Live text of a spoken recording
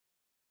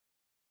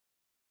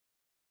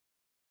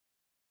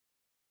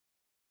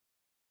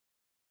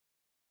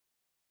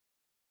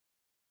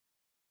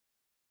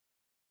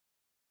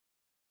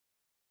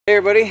Hey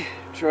everybody,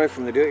 Troy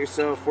from the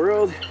Do-It-Yourself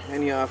World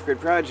and the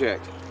Off-Grid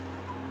Project.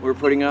 We're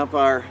putting up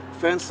our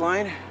fence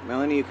line.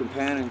 Melanie, you can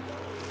pan and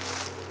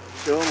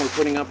show them we're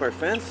putting up our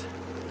fence.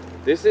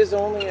 This is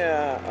only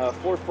a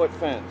 4-foot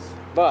fence,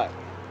 but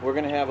we're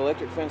going to have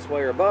electric fence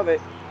wire above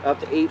it up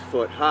to 8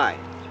 foot high.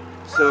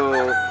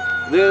 So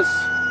this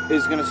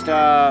is going to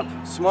stop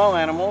small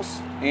animals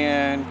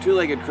and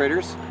two-legged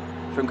critters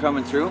from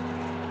coming through,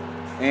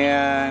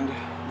 and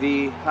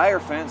the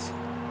higher fence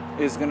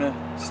is going to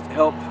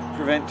help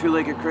prevent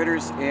two-legged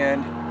critters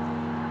and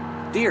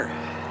deer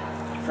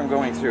from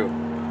going through.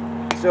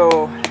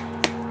 So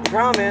the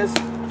problem is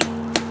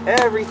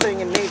everything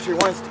in nature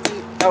wants to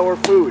eat our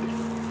food,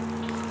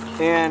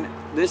 and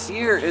this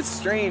year it's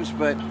strange,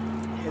 but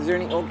is there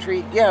any oak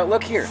tree? Yeah,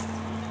 look here.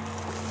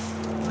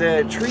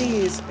 The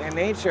trees in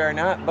nature are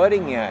not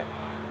budding yet,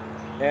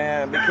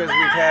 and because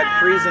we've had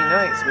freezing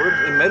nights.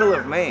 We're in the middle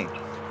of May,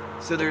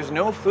 so there's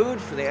no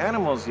food for the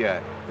animals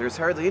yet. There's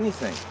hardly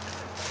anything.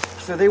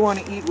 So they want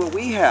to eat what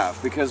we have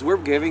because we're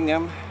giving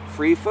them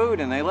free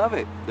food and they love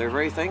it. They're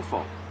very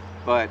thankful.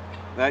 But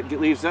that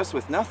leaves us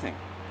with nothing.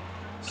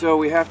 So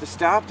we have to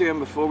stop them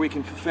before we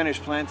can finish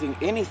planting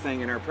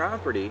anything in our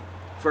property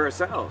for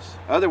ourselves.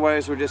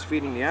 Otherwise we're just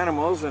feeding the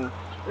animals, and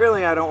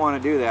really I don't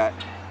want to do that.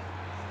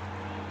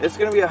 It's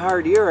going to be a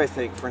hard year, I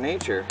think, for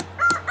nature.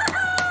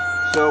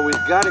 So we've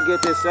got to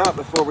get this up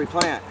before we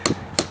plant.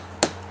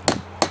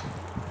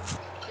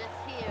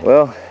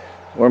 Well,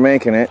 we're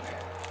making it.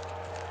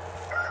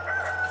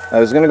 I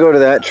was going to go to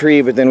that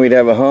tree, but then we'd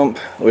have a hump,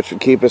 which would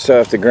keep us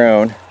off the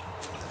ground.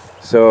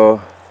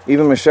 So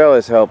even Michelle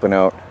is helping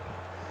out.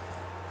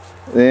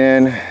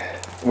 Then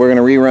we're going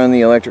to rerun the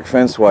electric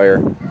fence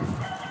wire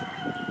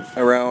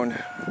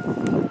around,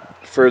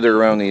 further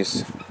around the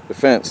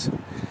fence.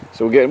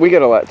 So we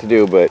get a lot to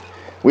do, but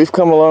we've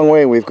come a long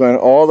way. We've gone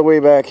all the way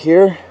back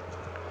here,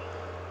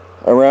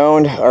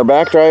 around our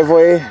back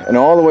driveway, and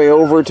all the way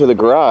over to the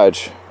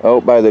garage,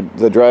 out by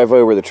the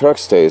driveway where the truck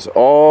stays,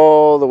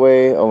 all the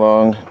way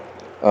along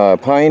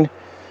Pine,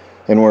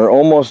 and we're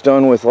almost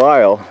done with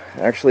Lyle.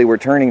 Actually, we're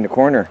turning the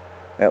corner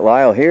at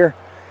Lyle here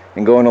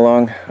and going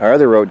along our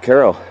other road,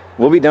 Carroll.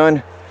 We'll be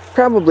done,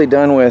 probably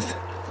done with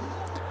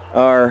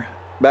our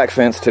back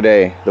fence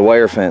today, the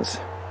wire fence,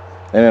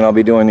 and then I'll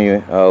be doing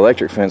the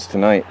electric fence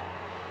tonight,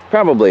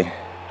 probably.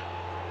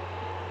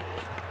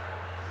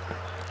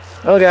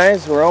 Well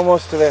guys, we're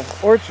almost to the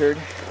orchard.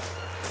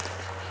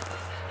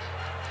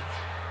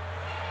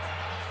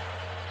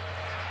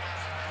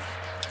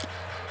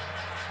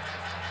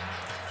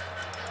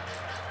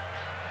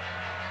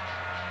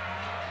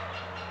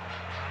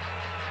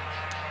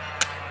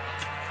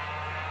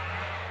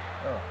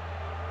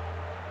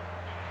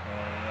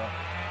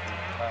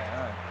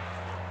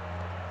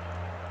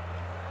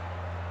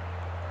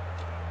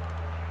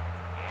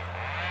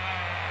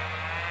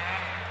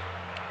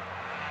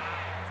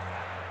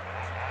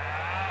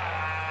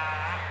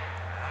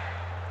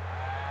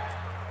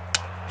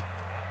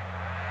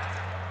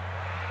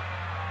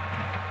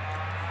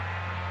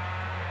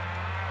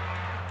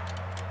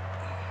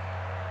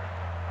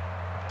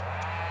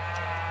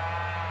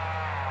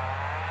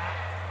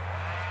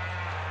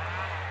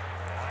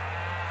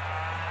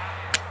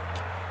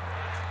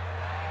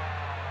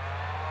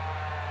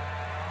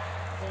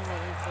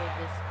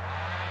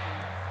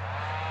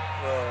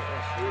 Well,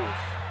 it's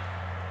loose.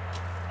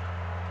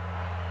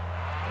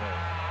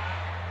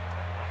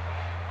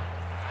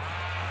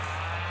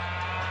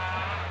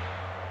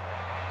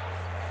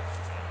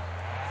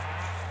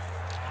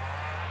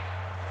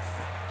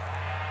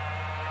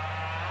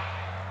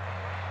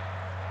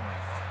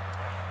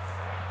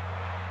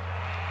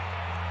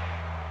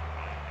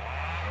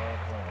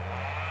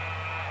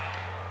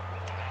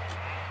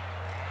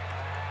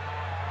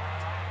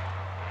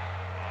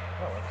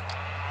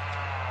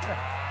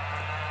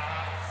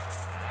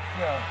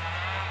 Yeah.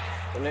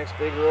 The next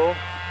big roll is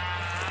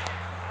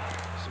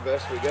the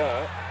best we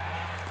got.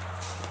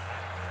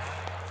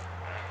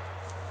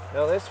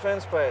 Now this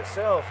fence by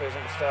itself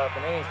isn't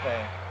stopping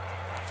anything,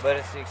 but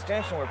it's the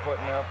extension we're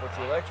putting up with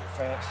the electric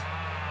fence.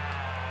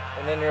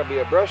 And then there'll be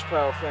a brush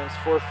pile fence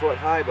 4 foot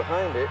high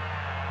behind it.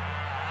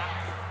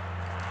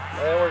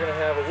 And then we're going to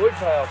have a wood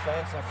pile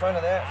fence in front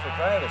of that for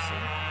privacy.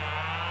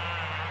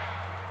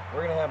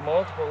 We're going to have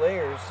multiple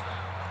layers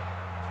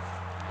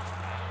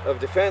of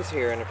defense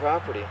here in the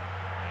property.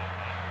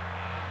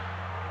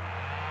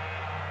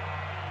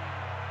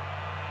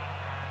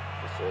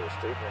 Just throw the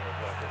staple in the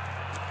pocket.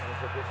 I'm going to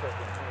put this up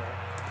in here.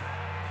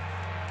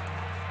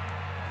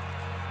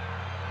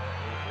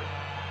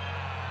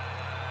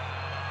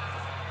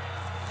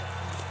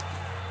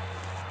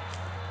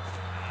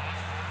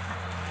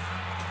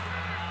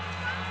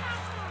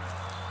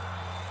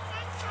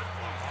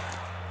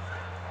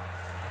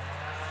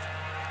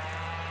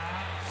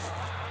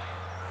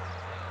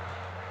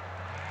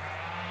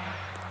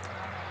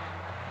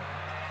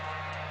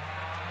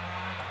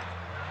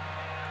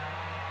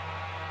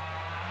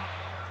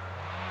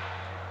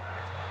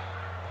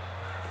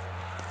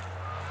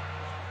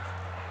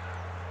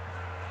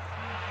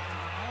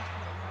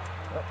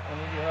 Oh, I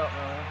need your help,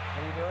 Melanie.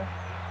 What are you doing?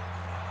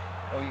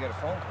 Oh, you got a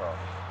phone call.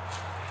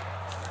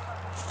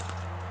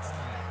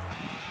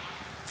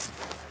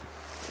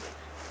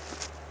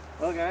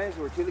 Well, guys,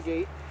 we're to the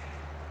gate.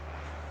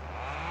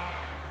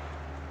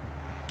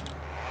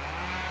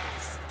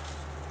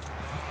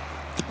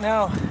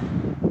 Now,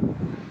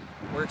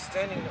 we're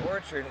extending the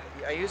orchard.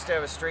 I used to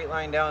have a straight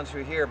line down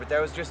through here, but that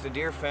was just a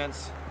deer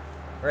fence.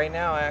 Right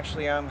now,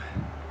 actually, I'm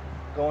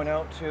going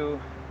out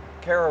to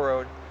Carroll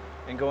Road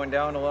and going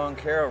down along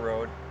Carroll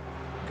Road,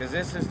 because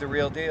this is the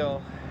real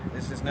deal.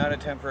 This is not a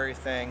temporary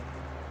thing,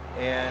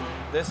 and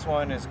this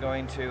one is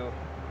going to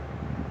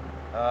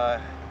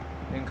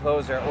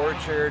enclose our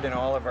orchard and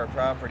all of our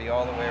property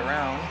all the way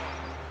around.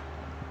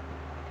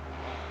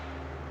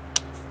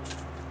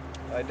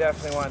 I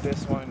definitely want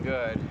this one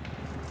good.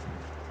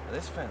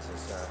 This fence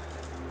is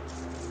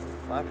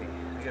floppy.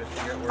 I gotta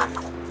figure out where it's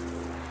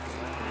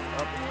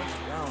up and what's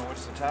down.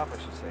 What's the top, I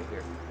should say,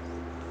 here.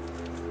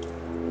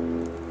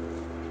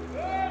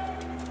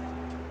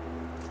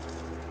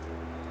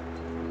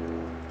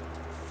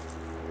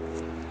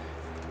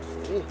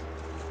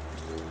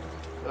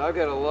 I've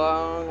got a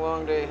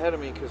long day ahead of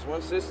me, because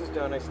once this is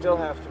done, I still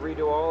have to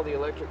redo all the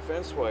electric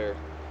fence wire.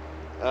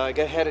 I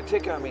had a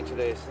tick on me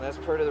today, so that's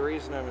part of the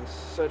reason I'm in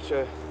such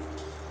a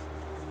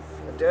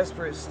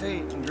desperate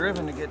state and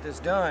driven to get this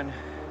done.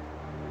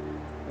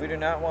 We do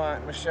not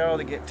want Michelle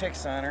to get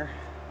ticks on her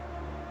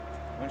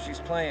when she's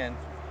playing.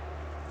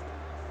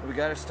 We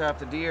got to stop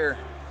the deer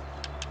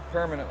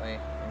permanently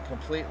and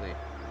completely.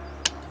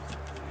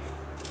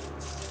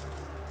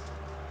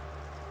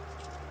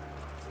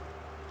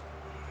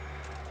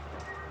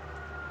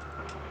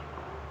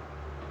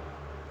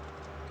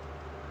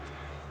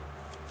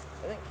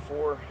 I think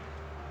 4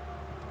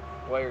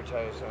 wire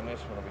ties on this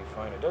one will be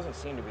fine. It doesn't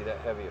seem to be that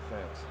heavy a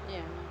fence.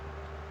 Yeah.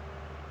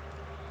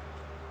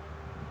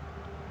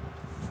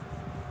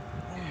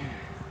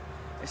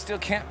 I still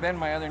can't bend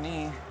my other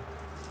knee,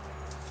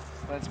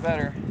 but it's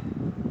better.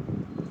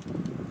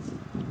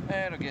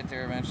 It'll get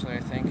there eventually, I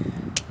think.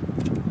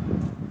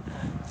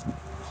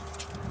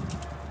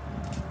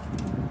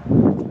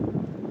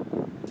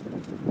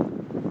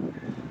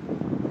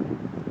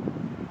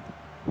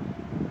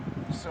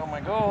 So my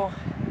goal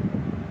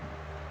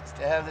is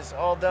to have this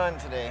all done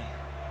today.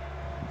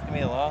 It's gonna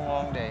be a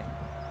long day.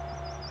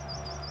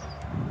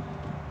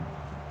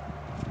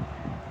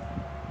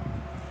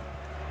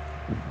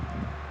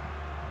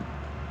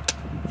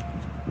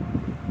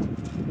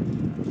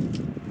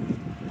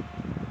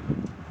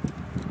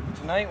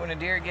 Tonight when the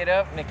deer get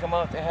up and they come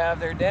out to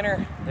have their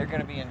dinner, they're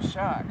gonna be in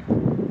shock.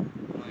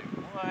 Like,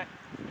 what?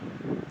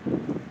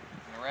 And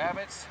the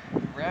rabbits,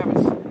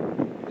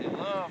 they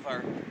love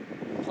our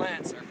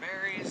plants, our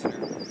berries, our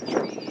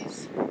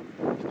trees.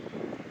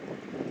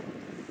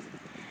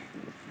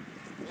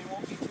 They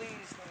won't be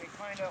pleased when they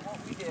find out what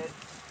we did.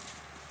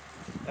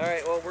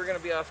 Alright, well, we're gonna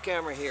be off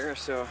camera here,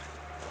 so.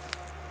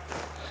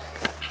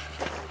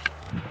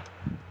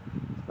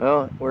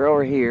 Well, we're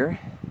over here.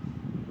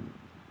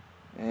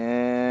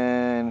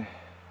 And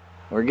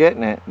we're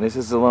getting it. This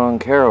is along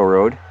Carroll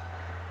Road,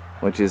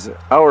 which is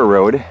our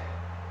road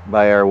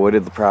by our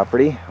wooded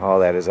property. All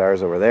that is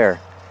ours over there.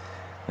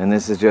 And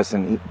this is just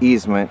an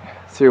easement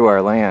through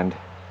our land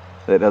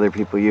that other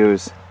people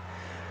use.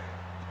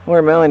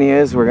 Where Melanie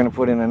is, we're going to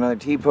put in another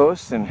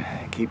T-post and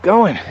keep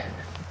going.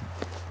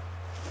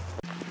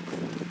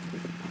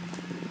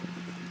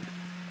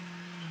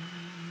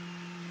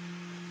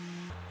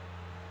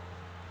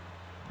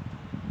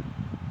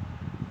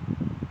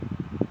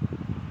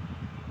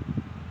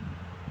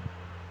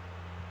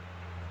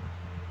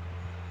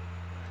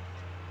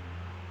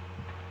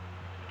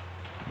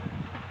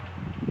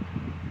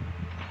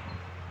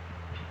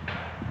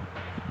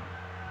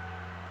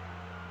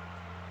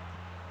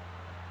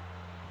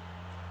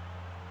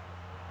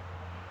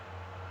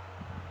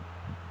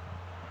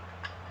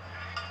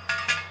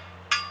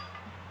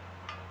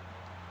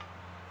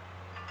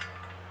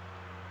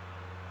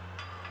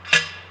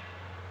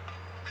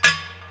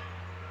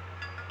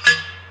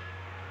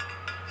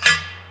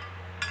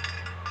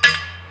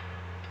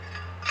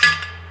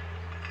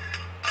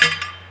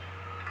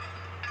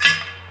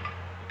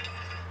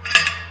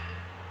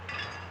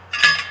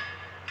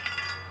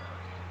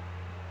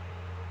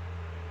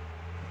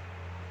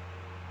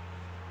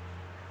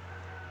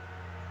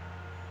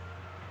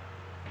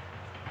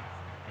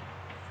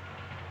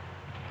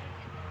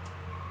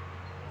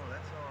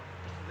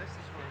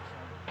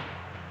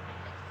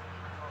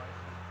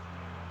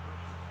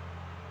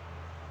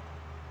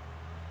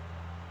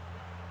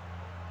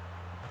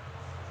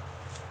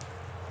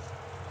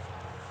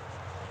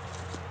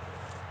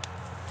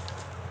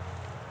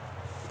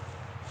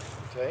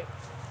 Tight? Is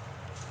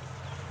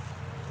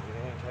it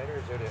any tighter or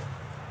is that it?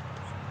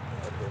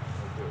 Okay,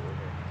 we'll do it right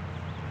here.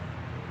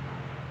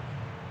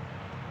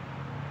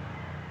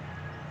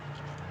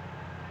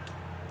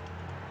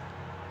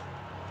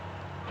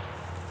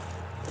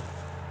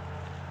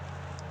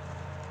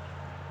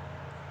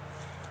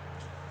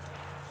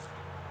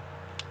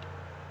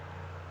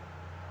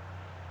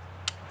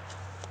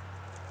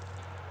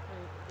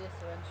 This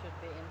one should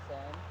be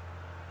inside.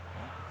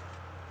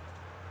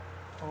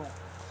 Oh,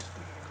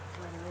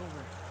 further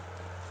over.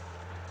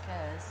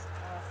 Because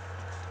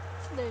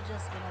they're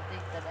just gonna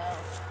take that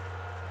out.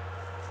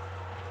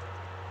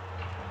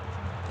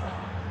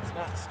 It's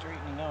not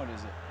straightening out,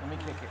 is it? Let me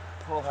kick it.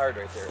 Pull hard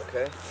right there,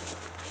 okay?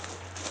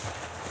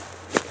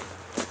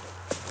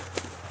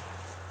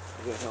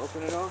 Is it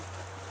helping at all?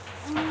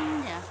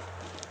 Yeah.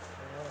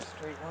 I got a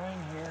straight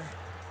line here.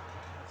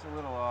 It's a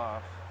little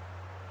off.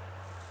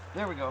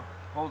 There we go.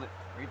 Hold it.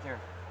 Right there.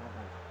 Don't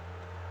move.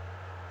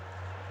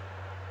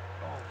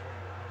 Oh, very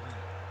good.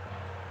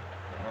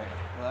 Alright,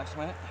 relax a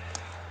minute.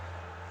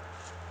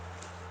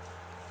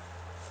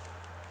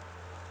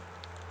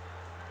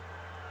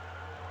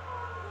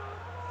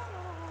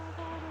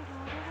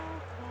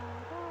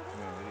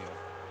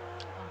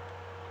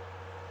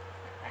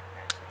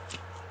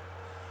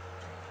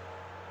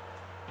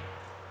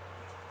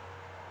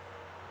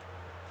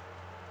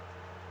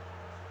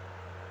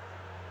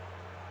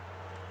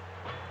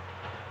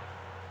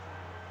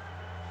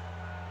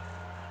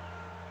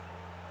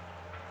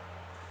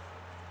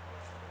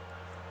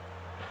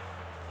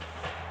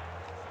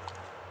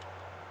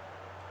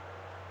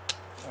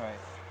 Alright.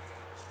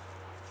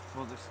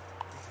 Hold this.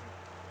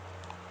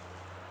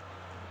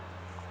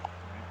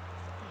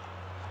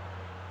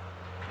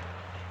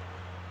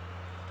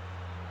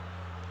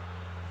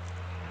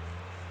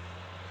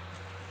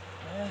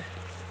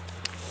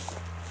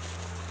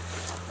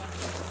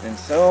 And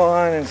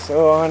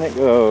so on it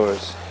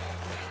goes.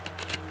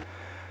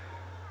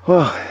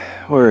 Well,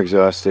 we're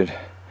exhausted.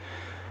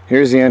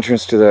 Here's the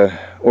entrance to the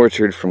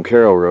orchard from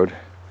Carroll Road.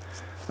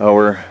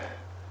 We're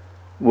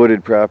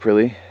wooded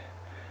properly.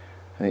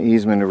 The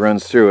easement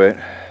runs through it.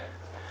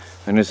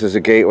 And this is a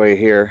gateway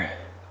here.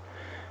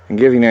 And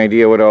give you an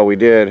idea what all we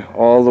did,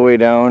 all the way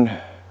down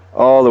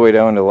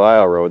to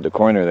Lyle Road, the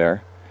corner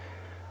there,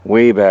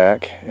 way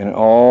back, and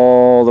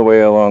all the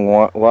way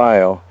along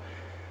Lyle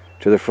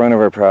to the front of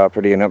our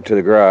property and up to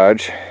the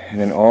garage, and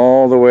then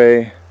all the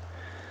way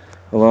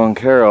along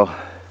Carroll.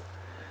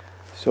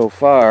 So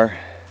far,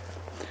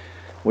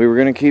 we were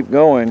going to keep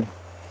going,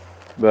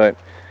 but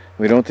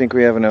we don't think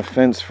we have enough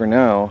fence for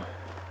now.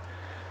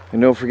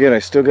 And don't forget, I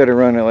still got to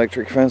run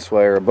electric fence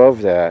wire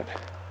above that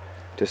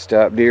to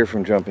stop deer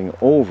from jumping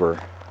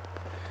over.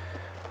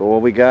 But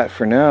what we got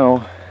for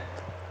now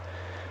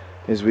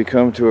is we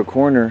come to a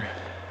corner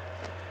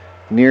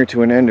near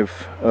to an end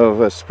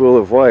of a spool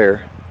of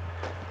wire.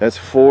 That's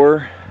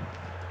 4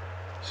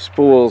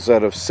 spools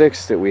out of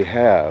 6 that we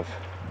have.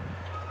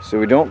 So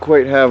we don't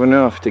quite have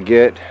enough to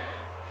get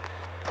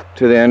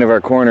to the end of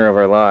our corner of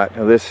our lot,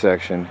 of this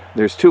section.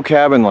 There's 2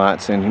 cabin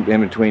lots in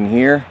between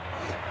here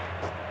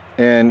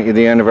and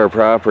the end of our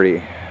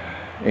property,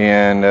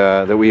 and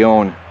that we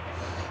own.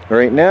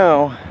 Right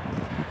now,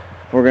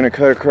 we're going to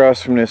cut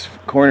across from this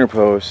corner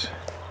post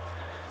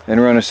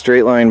and run a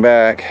straight line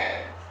back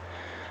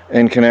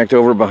and connect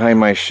over behind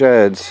my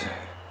sheds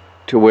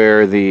to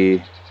where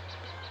the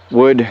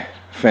wood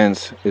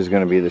fence is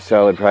going to be, the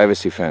solid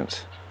privacy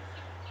fence.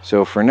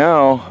 So for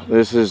now,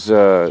 this is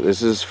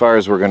as far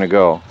as we're going to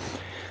go.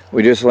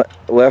 We just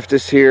left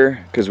this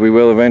here because we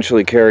will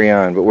eventually carry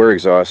on, but we're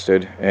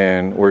exhausted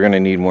and we're going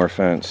to need more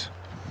fence.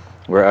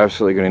 We're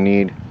absolutely going to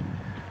need,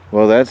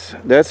 well,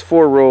 that's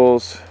 4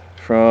 rolls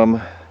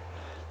from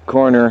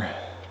corner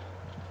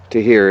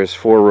to here is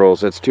 4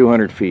 rolls. That's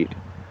 200 feet.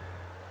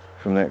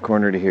 From that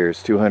corner to here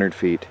is 200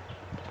 feet.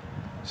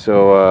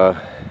 So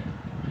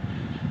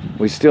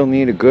we still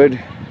need a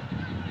good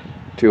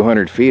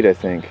 200 feet, I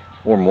think,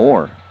 or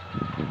more.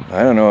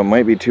 I don't know, it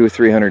might be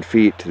 200-300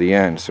 feet to the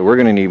end. So we're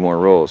going to need more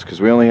rolls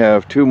because we only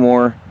have 2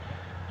 more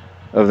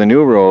of the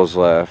new rolls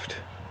left,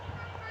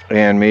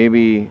 and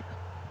maybe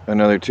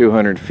another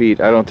 200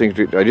 feet. I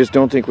just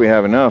don't think we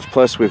have enough.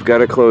 Plus, we've got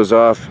to close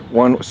off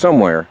one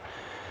somewhere.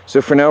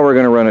 So for now, we're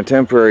going to run a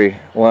temporary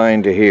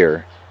line to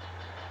here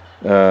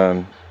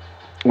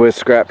with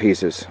scrap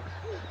pieces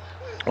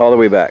all the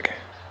way back.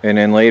 And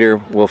then later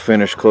we'll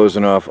finish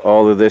closing off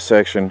all of this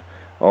section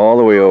all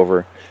the way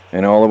over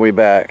and all the way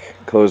back,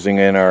 closing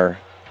in our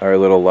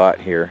little lot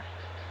here,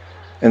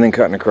 and then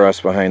cutting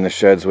across behind the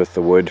sheds with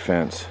the wood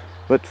fence.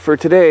 But for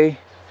today,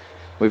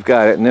 we've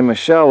got it, and then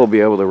Michelle will be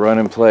able to run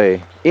and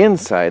play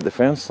inside the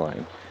fence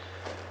line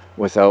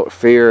without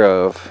fear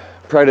of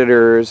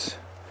predators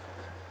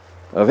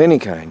of any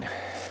kind.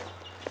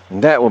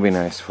 And that will be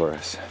nice for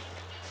us.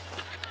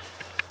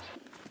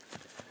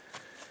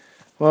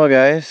 Well,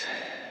 guys,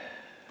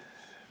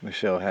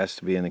 Michelle has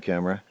to be in the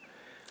camera.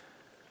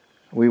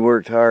 We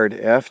worked hard.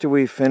 After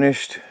we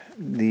finished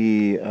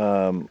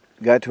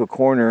got to a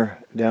corner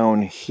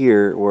down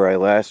here where I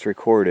last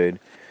recorded,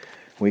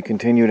 we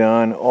continued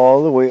on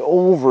all the way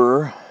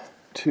over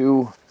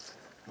to,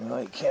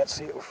 well, you can't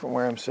see it from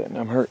where I'm sitting.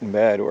 I'm hurting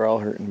bad. We're all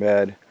hurting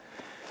bad.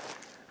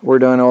 We're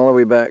done all the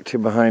way back to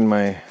behind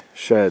my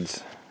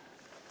sheds,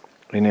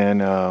 and then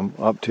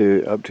up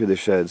to the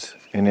sheds,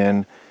 and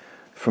then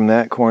from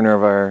that corner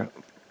of our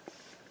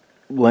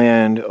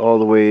land all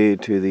the way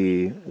to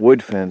the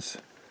wood fence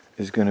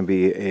is going to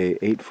be a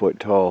 8-foot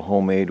tall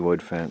homemade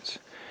wood fence.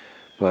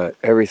 But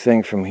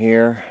everything from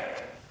here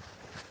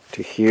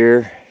to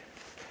here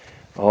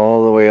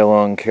all the way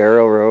along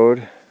Carroll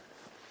Road,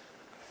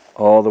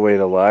 all the way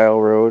to Lyle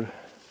Road,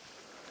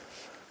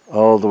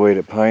 all the way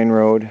to Pine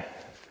Road,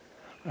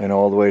 and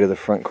all the way to the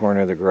front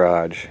corner of the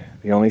garage.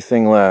 The only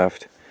thing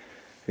left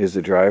is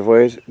the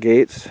driveway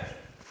gates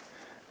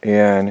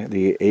and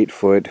the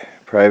 8-foot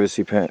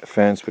privacy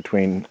fence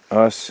between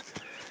us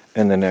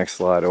and the next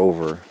lot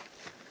over.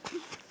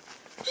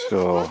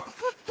 So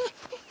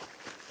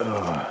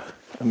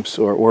I'm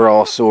sore. We're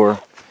all sore.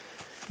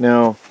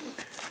 Now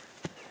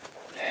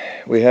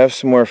we have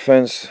some more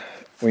fence.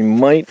 We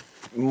might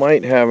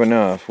have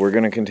enough. We're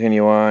going to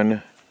continue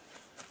on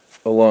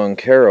along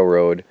Carroll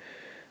Road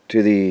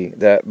to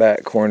that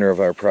back corner of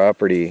our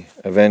property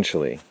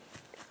eventually,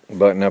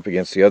 button up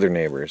against the other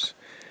neighbors,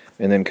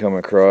 and then come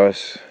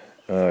across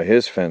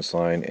his fence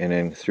line and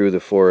then through the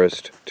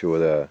forest to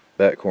the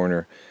back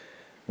corner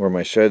where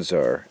my sheds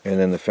are. And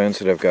then the fence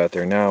that I've got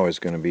there now is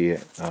going to be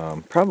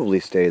probably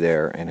stay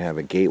there and have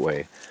a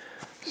gateway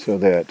so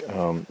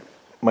that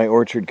my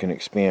orchard can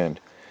expand.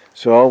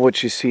 So all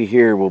what you see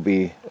here will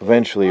be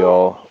eventually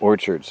all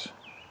orchards.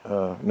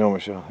 No,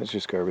 Michelle, it's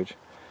just garbage.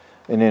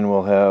 And then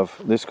we'll have,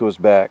 this goes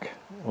back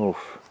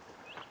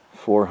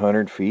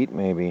 400 feet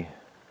maybe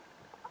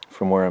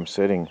from where I'm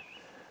sitting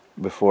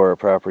before our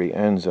property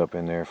ends up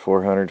in there.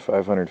 400,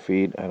 500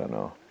 feet, I don't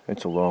know.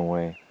 It's a long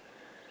way.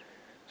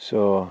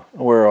 So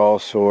we're all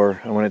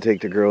sore. I want to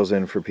take the girls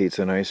in for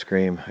pizza and ice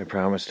cream. I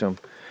promised them.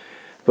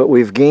 But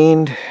we've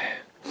gained,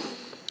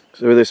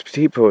 so where this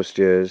T-post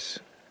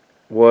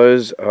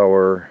was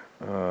our,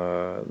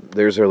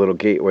 there's our little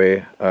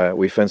gateway.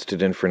 We fenced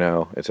it in for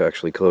now. It's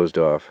actually closed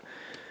off.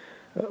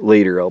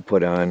 Later I'll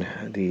put on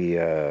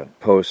the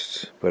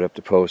posts, put up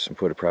the posts and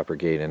put a proper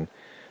gate in.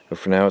 But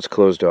for now it's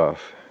closed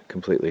off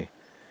completely,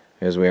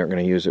 as we aren't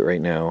going to use it right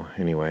now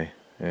anyway.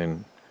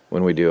 And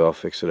when we do, I'll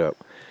fix it up.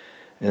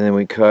 And then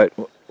we cut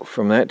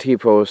from that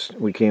T-post,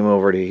 we came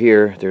over to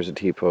here, there's a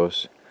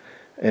T-post,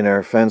 and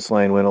our fence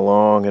line went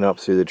along and up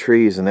through the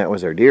trees, and that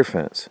was our deer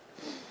fence.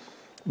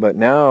 But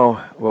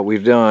now what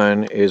we've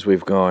done is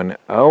we've gone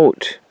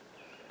out.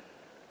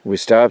 We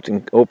stopped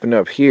and opened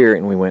up here,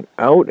 and we went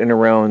out and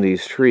around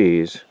these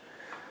trees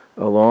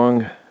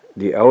along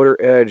the outer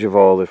edge of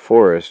all the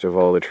forest, of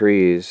all the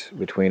trees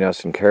between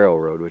us and Carroll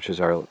Road, which is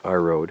our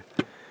road.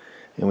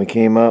 And we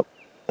came up,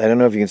 I don't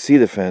know if you can see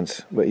the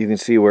fence, but you can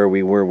see where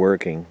we were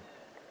working.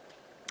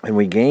 And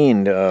we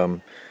gained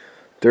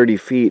 30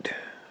 feet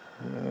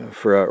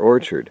for our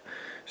orchard.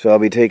 So I'll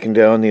be taking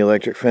down the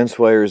electric fence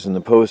wires and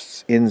the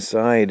posts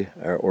inside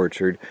our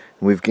orchard.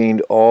 And we've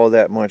gained all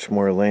that much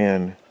more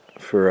land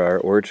for our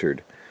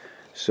orchard.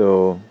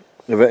 So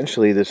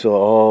eventually this will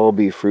all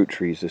be fruit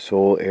trees, this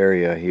whole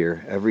area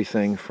here.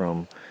 Everything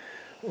from,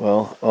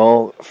 well,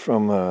 all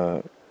from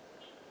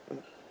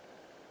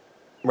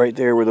right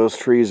there where those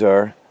trees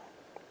are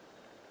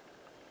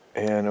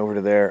and over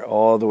to there,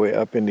 all the way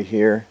up into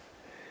here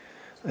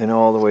and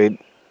all the way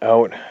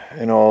out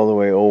and all the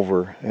way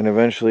over. And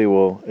eventually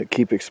we'll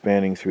keep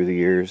expanding through the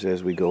years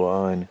as we go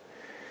on.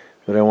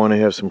 But I want to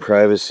have some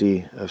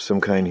privacy of some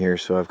kind here,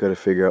 so I've got to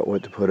figure out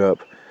what to put up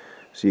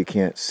so you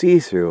can't see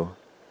through.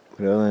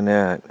 But other than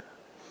that,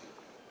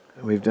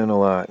 we've done a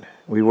lot.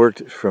 We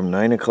worked from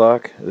 9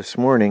 o'clock this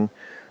morning.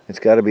 It's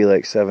got to be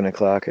like 7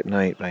 o'clock at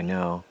night by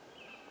now.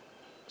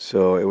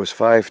 So it was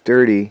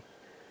 5:30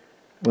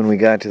 when we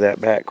got to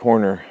that back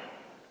corner.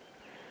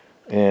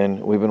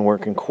 And we've been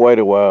working quite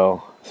a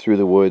while through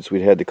the woods.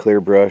 We'd had to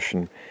clear brush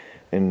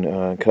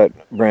and cut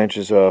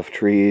branches off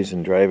trees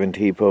and drive in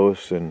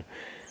T-posts. And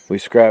we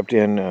scrapped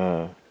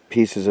in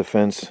pieces of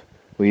fence.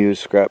 We use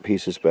scrap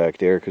pieces back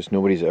there because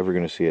nobody's ever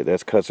going to see it.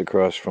 That's cuts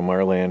across from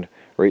our land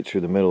right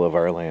through the middle of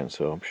our land.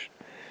 So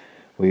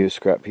we use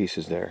scrap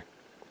pieces there.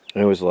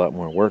 It was a lot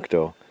more work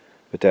though.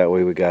 But that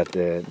way we got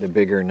the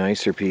bigger,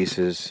 nicer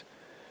pieces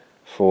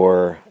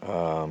for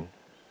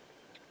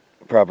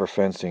proper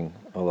fencing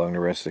along the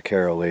rest of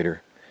Carroll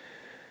later.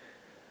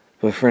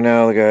 But for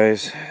now,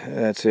 guys,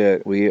 that's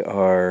it. We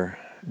are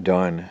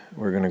done.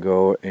 We're going to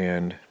go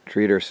and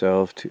treat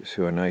ourselves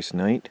to a nice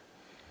night.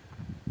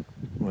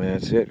 Well,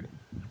 that's it.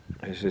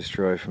 This is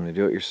Troy from the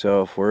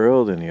Do-It-Yourself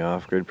World and the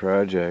Off-Grid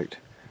Project.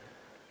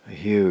 A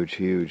huge,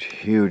 huge,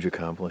 huge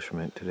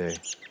accomplishment today.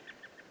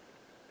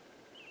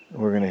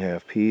 We're going to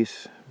have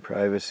peace,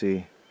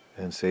 privacy,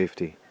 and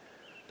safety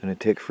in a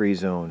tick-free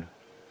zone.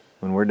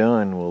 When we're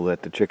done, we'll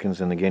let the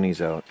chickens and the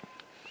guineas out.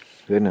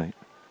 Good night.